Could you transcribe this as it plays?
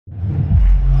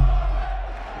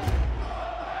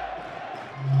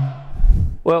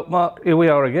Well, Mark, here we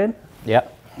are again. Yeah.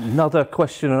 Another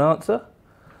question and answer.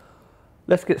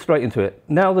 Let's get straight into it.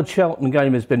 Now the Charlton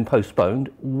game has been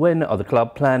postponed, when are the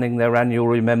club planning their annual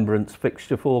Remembrance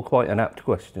fixture for? Quite an apt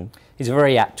question. It's a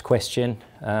very apt question.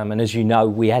 And as you know,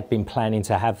 we had been planning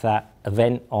to have that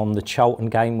event on the Charlton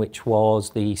game, which was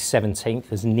the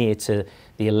 17th, as near to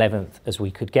the 11th as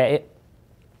we could get it.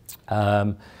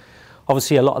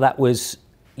 Obviously, a lot of that was,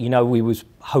 you know, we was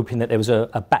hoping that there was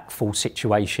a backfall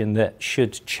situation that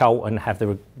should Charlton have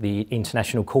the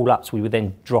international call-ups, we would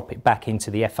then drop it back into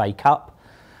the FA Cup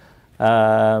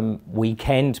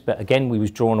weekend. But again, we was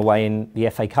drawn away in the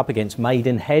FA Cup against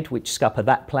Maidenhead, which scuppered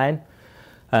that plan.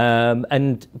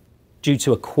 And due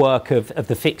to a quirk of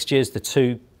the fixtures, the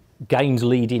two games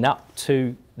leading up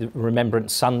to the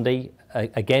Remembrance Sunday,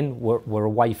 again, were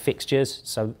away fixtures.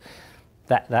 So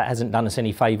that hasn't done us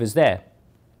any favours there.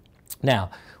 Now,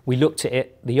 we looked at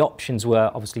it, the options were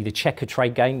obviously the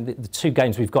Checkatrade game, the two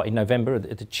games we've got in November,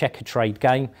 the Checkatrade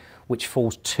game, which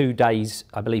falls 2 days,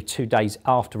 I believe 2 days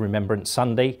after Remembrance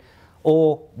Sunday,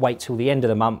 or wait till the end of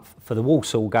the month for the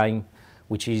Walsall game,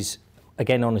 which is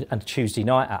again on a Tuesday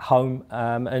night at home,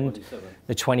 and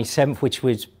the 27th, which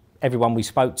was everyone we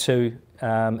spoke to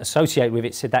associated with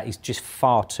it said that is just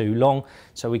far too long.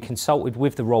 So we consulted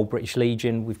with the Royal British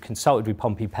Legion, we've consulted with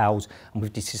Pompey Pals, and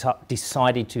we've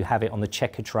decided to have it on the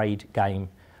Checkatrade game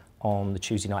on the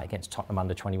Tuesday night against Tottenham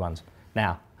under-21s.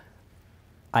 Now,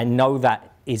 I know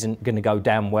that isn't going to go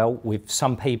down well with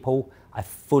some people. I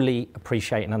fully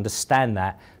appreciate and understand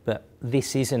that, but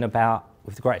this isn't about,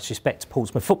 with the greatest respect to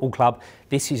Portsmouth Football Club,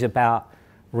 this is about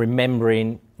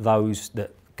remembering those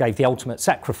that gave the ultimate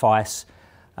sacrifice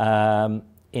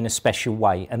in a special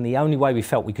way. And the only way we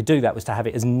felt we could do that was to have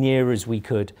it as near as we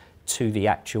could to the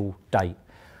actual date.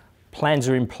 Plans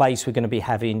are in place. We're going to be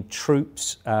having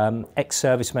troops,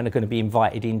 ex-servicemen are going to be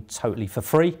invited in totally for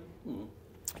free.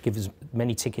 Give as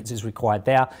many tickets as required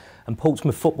there. And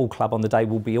Portsmouth Football Club on the day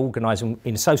will be organising,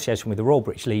 in association with the Royal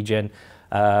British Legion,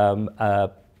 a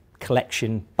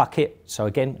collection bucket. So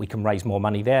again, we can raise more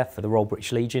money there for the Royal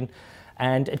British Legion.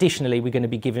 And additionally, we're going to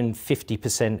be given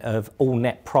 50% of all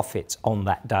net profits on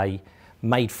that day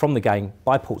made from the game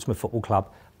by Portsmouth Football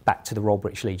Club back to the Royal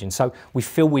British Legion. So we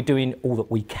feel we're doing all that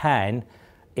we can.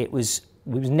 We was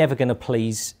never going to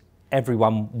please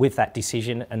everyone with that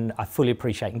decision, and I fully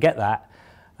appreciate and get that.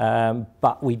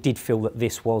 But we did feel that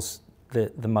this was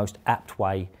the most apt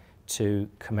way to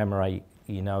commemorate,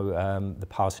 you know, the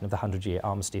passing of the 100-year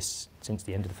armistice since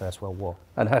the end of the First World War.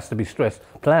 And it has to be stressed,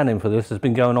 planning for this has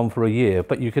been going on for a year,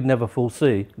 but you could never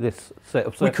foresee this set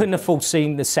of circumstances. We couldn't have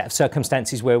foreseen the set of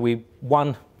circumstances where we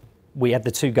had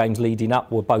the two games leading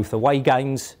up were both away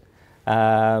games,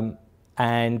 and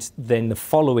then the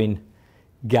following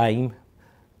game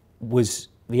was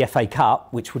the FA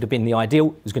Cup, which would have been the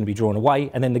ideal, was going to be drawn away,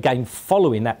 and then the game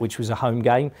following that, which was a home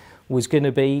game, was going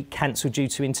to be cancelled due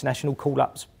to international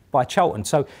call-ups by Charlton.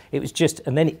 So it was just,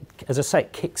 and then it, as I say,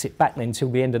 it kicks it back then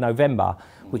until the end of November,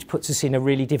 which puts us in a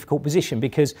really difficult position,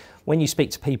 because when you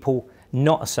speak to people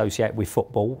not associated with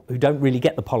football, who don't really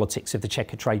get the politics of the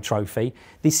Checkatrade trophy,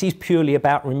 this is purely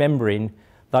about remembering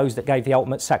those that gave the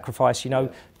ultimate sacrifice, you know,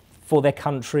 for their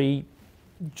country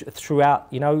throughout,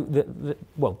 you know,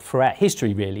 throughout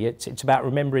history really. It's about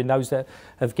remembering those that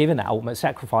have given that ultimate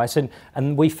sacrifice,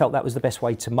 and we felt that was the best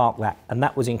way to mark that, and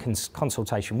that was in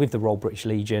consultation with the Royal British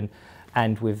Legion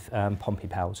and with Pompey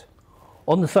Pals.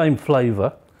 On the same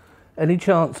flavour, any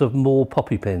chance of more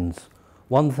poppy pins?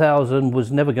 1,000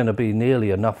 was never going to be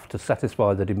nearly enough to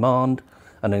satisfy the demand,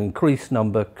 and an increased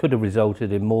number could have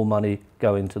resulted in more money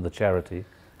going to the charity.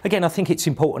 Again, I think it's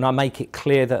important I make it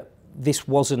clear that this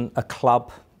wasn't a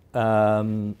club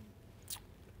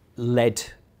led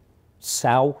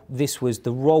sale. This was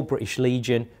the Royal British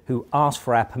Legion who asked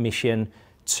for our permission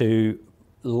to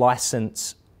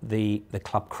licence the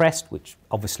club crest, which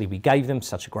obviously we gave them,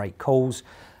 such a great cause.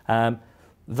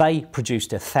 They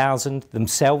produced 1,000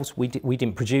 themselves. We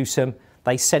didn't produce them.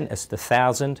 They sent us the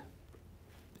 1,000,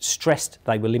 stressed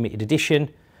they were limited edition,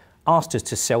 asked us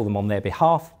to sell them on their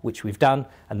behalf, which we've done,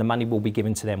 and the money will be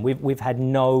given to them. We've had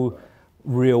no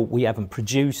real, we haven't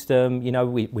produced them, you know,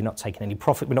 we're not taking any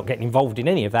profit, we're not getting involved in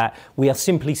any of that. We are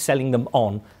simply selling them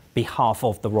on behalf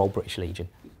of the Royal British Legion.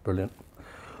 Brilliant.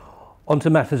 On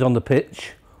to matters on the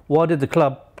pitch. Why did the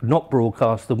club not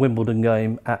broadcast the Wimbledon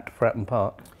game at Fratton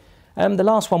Park? The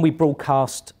last one we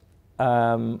broadcast,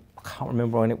 I can't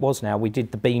remember when it was now, we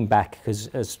did the beam back, because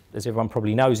as everyone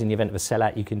probably knows, in the event of a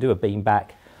sellout you can do a beam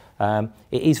back.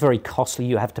 It is very costly.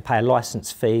 You have to pay a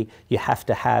licence fee. You have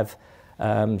to have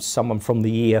someone from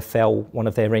the EFL, one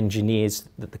of their engineers,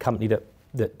 the company that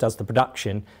that does the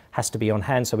production has to be on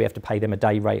hand, so we have to pay them a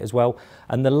day rate as well.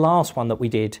 And the last one that we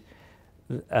did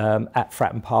at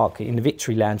Fratton Park in the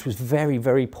Victory Lounge was very,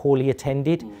 very poorly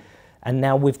attended. And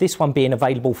now with this one being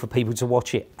available for people to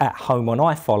watch it at home on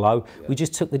iFollow, we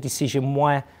just took the decision,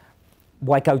 why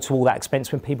go to all that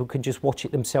expense when people can just watch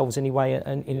it themselves anyway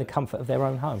and in the comfort of their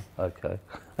own home? Okay.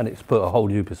 And it's put a whole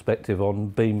new perspective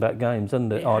on beanbag games,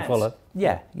 hasn't it? iFollow.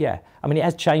 Yeah, yeah. I mean, it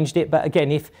has changed it, but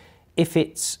again, if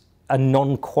it's a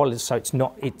non-quality, so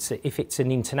if it's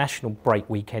an international break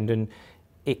weekend and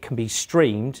it can be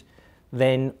streamed,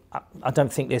 then I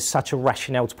don't think there's such a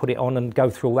rationale to put it on and go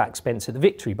through all that expense at the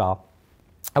Victory Bar.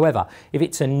 However, if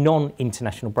it's a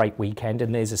non-international break weekend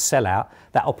and there's a sellout,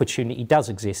 that opportunity does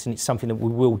exist, and it's something that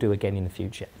we will do again in the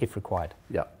future if required.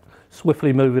 Yeah.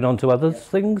 Swiftly moving on to other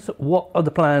things, what are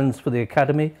the plans for the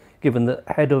Academy, given that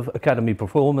Head of Academy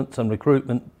Performance and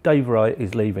Recruitment, Dave Wright,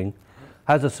 is leaving?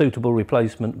 Has a suitable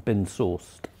replacement been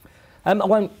sourced? I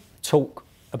won't talk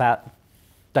about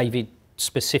David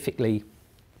specifically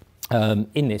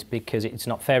in this because it's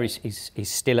not fair. He's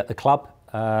still at the club,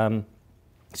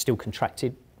 still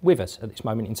contracted with us at this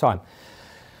moment in time.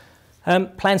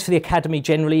 Plans for the Academy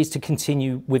generally is to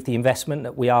continue with the investment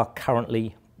that we are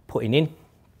currently putting in.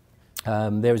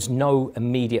 There is no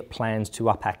immediate plans to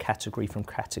up our category from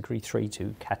Category 3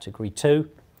 to Category 2.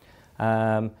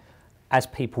 As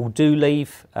people do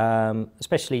leave,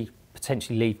 especially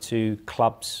potentially leave to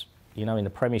clubs, you know, in the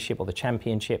Premiership or the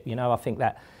Championship, you know, I think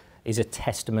that is a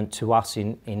testament to us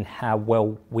in how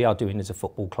well we are doing as a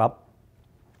football club.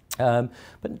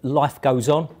 But life goes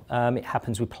on. It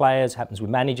happens with players, happens with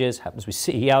managers, happens with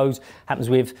CEOs, happens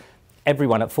with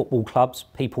everyone at football clubs.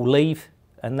 People leave,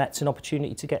 and that's an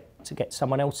opportunity to get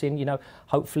someone else in, you know,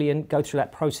 hopefully, and go through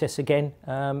that process again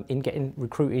in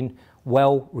recruiting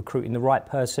the right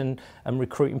person, and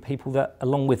recruiting people that,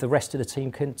 along with the rest of the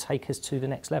team, can take us to the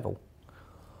next level.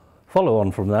 Follow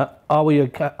on from that, are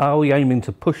we aiming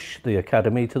to push the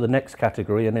Academy to the next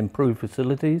category and improve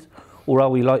facilities, or are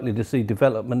we likely to see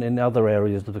development in other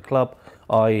areas of the club,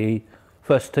 i.e.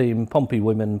 first team, Pompey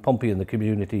Women, Pompey in the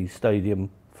Community Stadium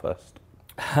first?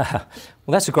 Well,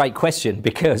 that's a great question,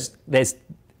 because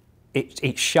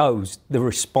it shows the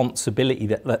responsibility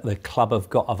that the club have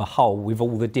got of a whole, with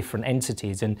all the different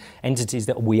entities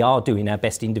that we are doing our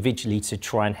best individually to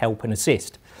try and help and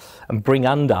assist and bring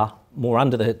more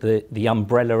under the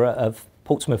umbrella of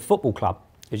Portsmouth Football Club.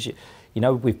 As you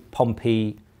know, with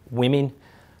Pompey Women,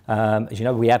 as you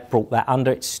know, we have brought that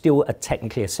under. It's still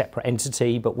technically a separate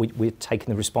entity, but we're taking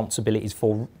the responsibilities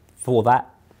for that,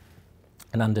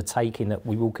 and undertaking that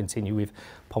we will continue with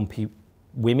Pompey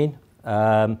Women.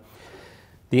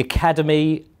 The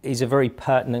Academy is a very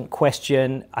pertinent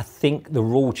question. I think the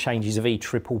rule changes of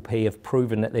EPPP have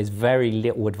proven that there's very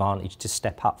little advantage to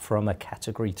step up from a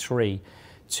Category 3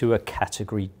 to a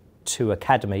Category 2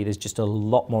 Academy. There's just a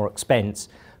lot more expense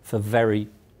for very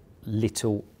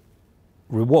little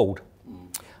reward.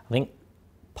 I think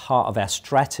part of our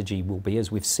strategy will be,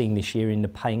 as we've seen this year in the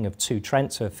paying of 2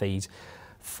 transfer fees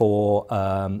for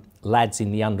lads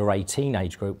in the under 18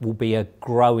 age group, will be a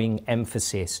growing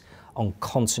emphasis on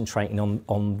concentrating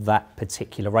on that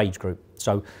particular age group.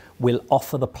 So we'll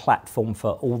offer the platform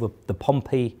for all the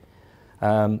Pompey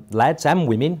lads and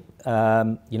women,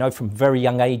 you know, from very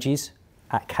young ages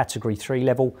at Category 3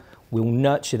 level. We'll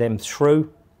nurture them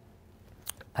through,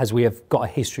 as we have got a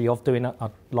history of doing,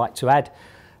 I'd like to add.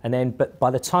 And then, but by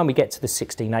the time we get to the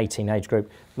 16-18 age group,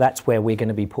 that's where we're going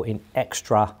to be putting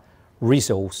extra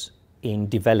resource in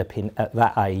developing at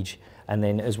that age. And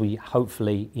then as we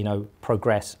hopefully, you know,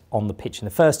 progress on the pitch in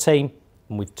the first team,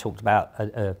 and we've talked about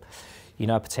a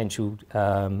potential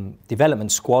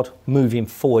development squad moving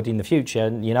forward in the future,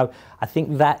 and, you know, I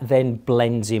think that then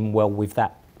blends in well with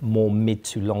that more mid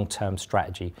to long-term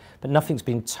strategy. But nothing's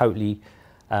been totally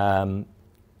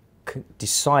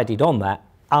decided on that,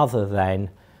 other than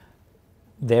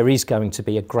there is going to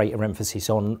be a greater emphasis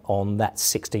on that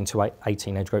 16 to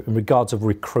 18 age group in regards of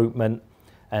recruitment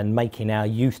and making our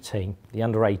youth team, the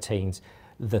under 18s,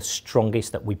 the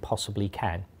strongest that we possibly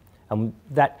can. And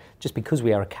that, just because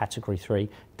we are a Category 3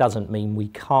 doesn't mean we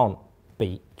can't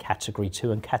beat Category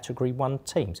 2 and Category 1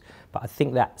 teams. But I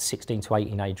think that 16 to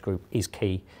 18 age group is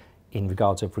key in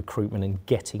regards of recruitment and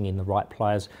getting in the right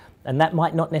players. And that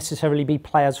might not necessarily be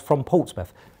players from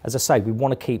Portsmouth. As I say, we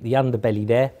want to keep the underbelly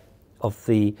there of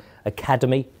the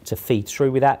Academy to feed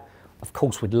through with that. Of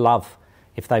course, we'd love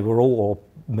if they were all, or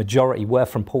majority were,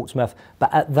 from Portsmouth,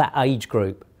 but at that age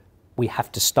group, we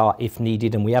have to start, if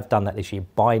needed, and we have done that this year,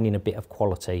 buying in a bit of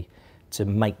quality to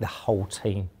make the whole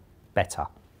team better.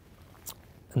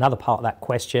 Another part of that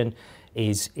question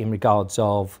is in regards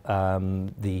of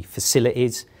the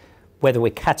facilities. Whether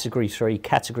we're Category 3,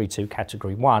 Category 2,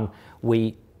 Category 1,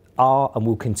 we are and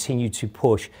will continue to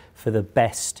push for the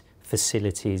best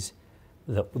facilities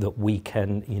that we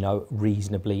can,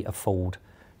 reasonably afford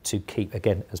to keep,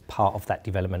 again, as part of that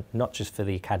development, not just for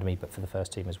the academy, but for the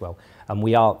first team as well. And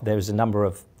there's a number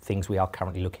of things we are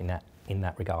currently looking at in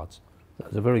that regards.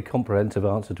 That's a very comprehensive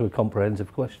answer to a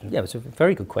comprehensive question. Yeah, it's a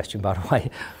very good question, by the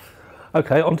way.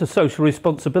 OK, on to social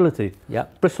responsibility. Yeah.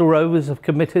 Bristol Rovers have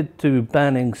committed to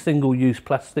banning single-use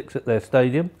plastics at their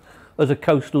stadium. As a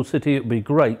coastal city, it would be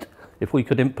great if we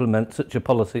could implement such a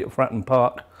policy at Fratton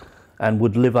Park and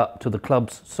would live up to the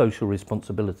club's social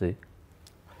responsibility.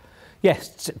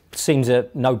 Yes, it seems a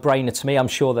no-brainer to me. I'm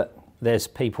sure that there's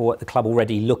people at the club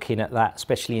already looking at that,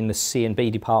 especially in the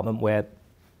C&B department, where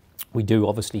we do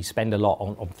obviously spend a lot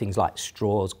on things like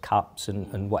straws, cups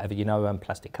and whatever,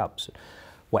 plastic cups,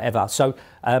 whatever. So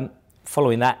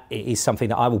following that, it is something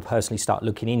that I will personally start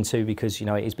looking into because, it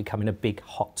is becoming a big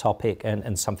hot topic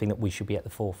and something that we should be at the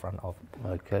forefront of.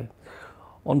 OK.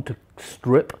 On to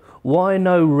strip. Why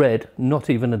no red, not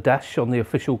even a dash on the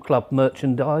official club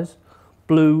merchandise?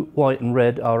 Blue, white and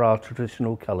red are our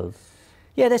traditional colours.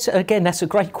 Yeah, that's a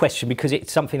great question because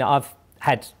it's something that I've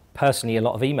had personally a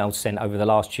lot of emails sent over the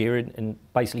last year and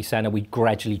basically saying, are we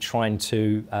gradually trying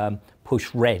to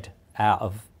push red out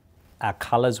of our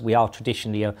colours? We are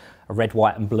traditionally a red,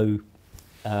 white and blue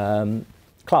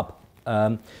club.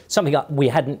 Something that we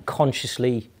hadn't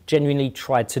consciously, genuinely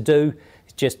tried to do,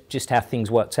 just how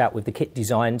things worked out with the kit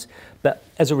designs. But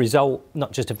as a result,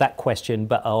 not just of that question,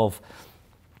 but of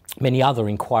many other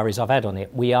inquiries I've had on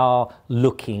it, we are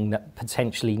looking that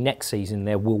potentially next season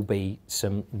there will be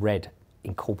some red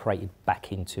incorporated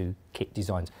back into kit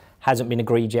designs. Hasn't been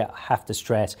agreed yet, I have to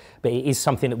stress, but it is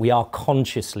something that we are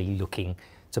consciously looking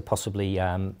to possibly,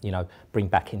 bring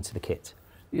back into the kit.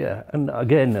 Yeah, and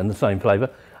again, in the same flavour,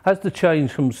 has the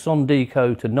change from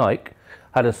Sondico to Nike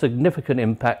had a significant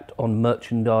impact on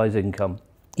merchandise income?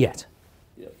 Yes.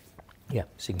 Yeah,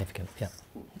 significant, yeah.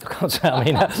 I can't say,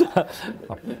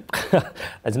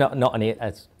 it's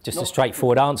it's just a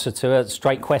straightforward answer to a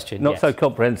straight question. Not so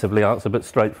comprehensively answered, but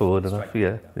straightforward enough,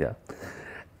 yeah.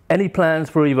 Any plans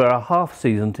for either a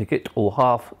half-season ticket or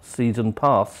half-season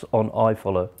pass on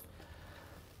iFollow?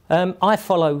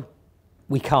 iFollow,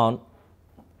 we can't.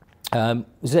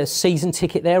 Is there a season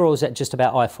ticket there, or is that just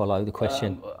about iFollow, the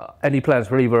question? Any plans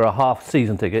for either a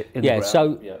half-season ticket?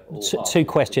 Two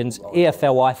questions.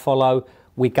 EFL, iFollow,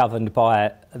 we're governed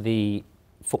by the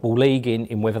Football League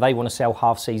in whether they want to sell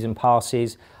half-season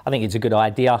passes. I think it's a good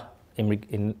idea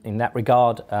in that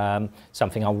regard.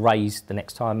 Something I'll raise the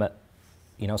next time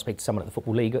I'll speak to someone at the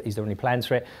Football League. Is there any plans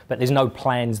for it? But there's no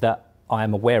plans that I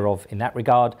am aware of in that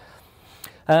regard.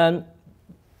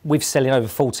 We're selling over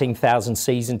 14,000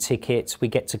 season tickets. We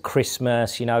get to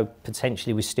Christmas,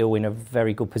 potentially we're still in a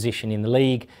very good position in the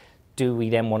league. Do we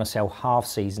then want to sell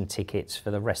half-season tickets for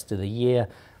the rest of the year?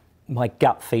 My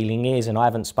gut feeling is, and I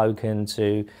haven't spoken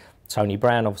to Tony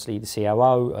Brown, obviously the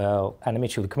COO, Anna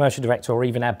Mitchell, the commercial director, or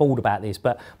even our board about this,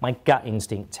 but my gut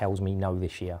instinct tells me no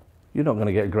this year. You're not going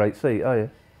to get a great seat, are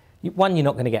you? One, you're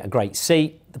not going to get a great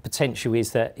seat. The potential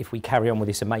is that if we carry on with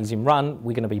this amazing run,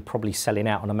 we're going to be probably selling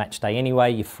out on a match day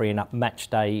anyway. You're freeing up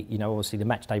match day. Obviously the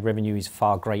match day revenue is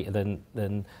far greater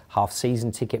than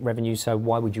half-season ticket revenue, so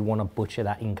why would you want to butcher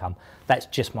that income? That's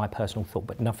just my personal thought,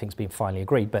 but nothing's been finally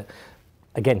agreed. But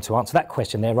again, to answer that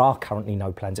question, there are currently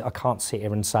no plans. I can't sit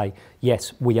here and say,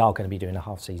 yes, we are going to be doing a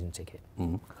half-season ticket.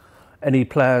 Any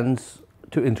plans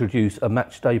to introduce a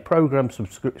match day programme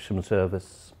subscription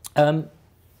service?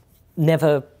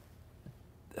 Never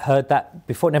heard that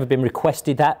before, never been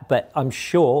requested that, but I'm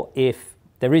sure if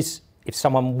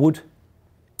someone would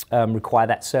require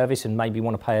that service and maybe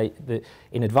want to pay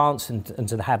in advance and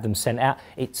to have them sent out,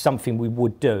 it's something we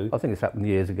would do. I think it's happened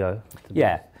years ago.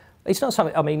 Yeah. It's not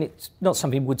something, it's not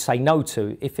something we would say no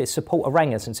to. If a supporter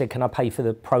rang us and said, can I pay for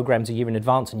the programmes a year in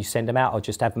advance and you send them out or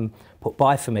just have them put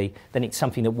by for me, then it's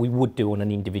something that we would do on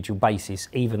an individual basis,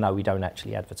 even though we don't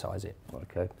actually advertise it.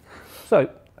 OK. So,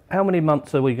 how many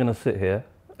months are we going to sit here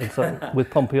with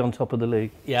Pompey on top of the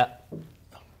league? Yeah.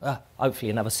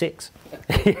 Hopefully another 6.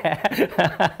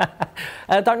 Yeah.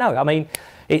 I don't know.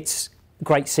 It's a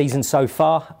great season so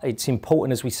far. It's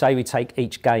important, as we say, we take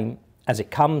each game as it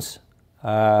comes.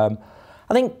 I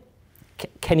think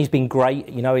Kenny's been great,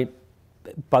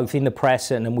 both in the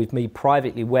press and with me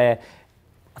privately, where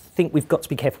I think we've got to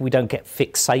be careful we don't get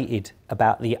fixated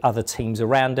about the other teams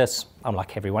around us. I'm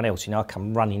like everyone else, I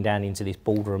come running down into this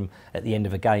boardroom at the end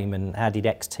of a game and how did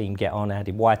X team get on, how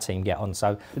did Y team get on?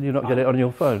 So can you not get it on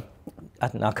your phone?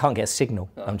 I can't get a signal.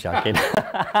 I'm joking.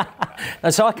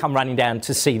 And so I come running down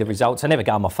to see the results. I never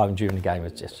go on my phone during the game.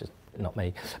 It's just not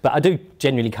me. But I do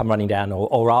genuinely come running down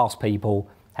or ask people,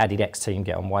 how did X team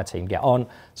get on, Y team get on?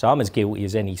 So I'm as guilty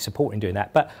as any supporter in doing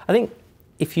that. But I think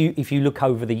if you look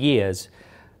over the years,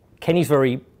 Kenny's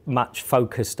very much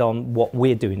focused on what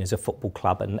we're doing as a football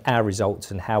club and our results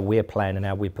and how we're playing and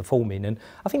how we're performing. And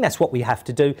I think that's what we have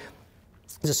to do.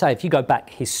 As I say, if you go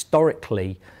back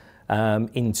historically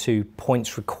into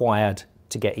points required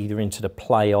to get either into the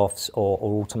playoffs or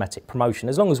automatic promotion,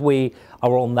 as long as we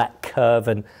are on that curve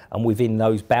and within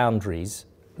those boundaries,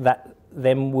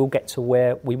 then we'll get to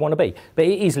where we want to be. But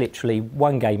it is literally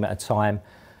one game at a time.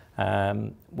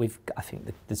 I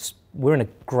think we're in a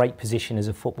great position as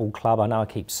a football club. I know I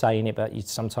keep saying it, but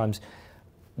sometimes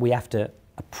we have to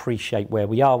appreciate where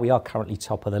we are. We are currently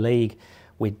top of the league.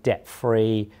 We're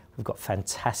debt-free. We've got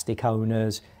fantastic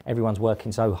owners. Everyone's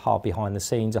working so hard behind the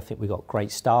scenes. I think we've got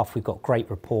great staff. We've got great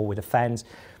rapport with the fans.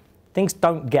 Things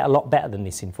don't get a lot better than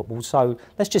this in football. So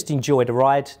let's just enjoy the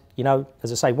ride. You know,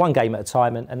 as I say, one game at a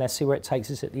time, and let's see where it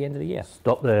takes us at the end of the year.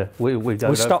 Stop there.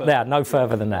 We'll stop there. No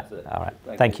further than that. All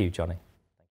right. Thank you, Johnny.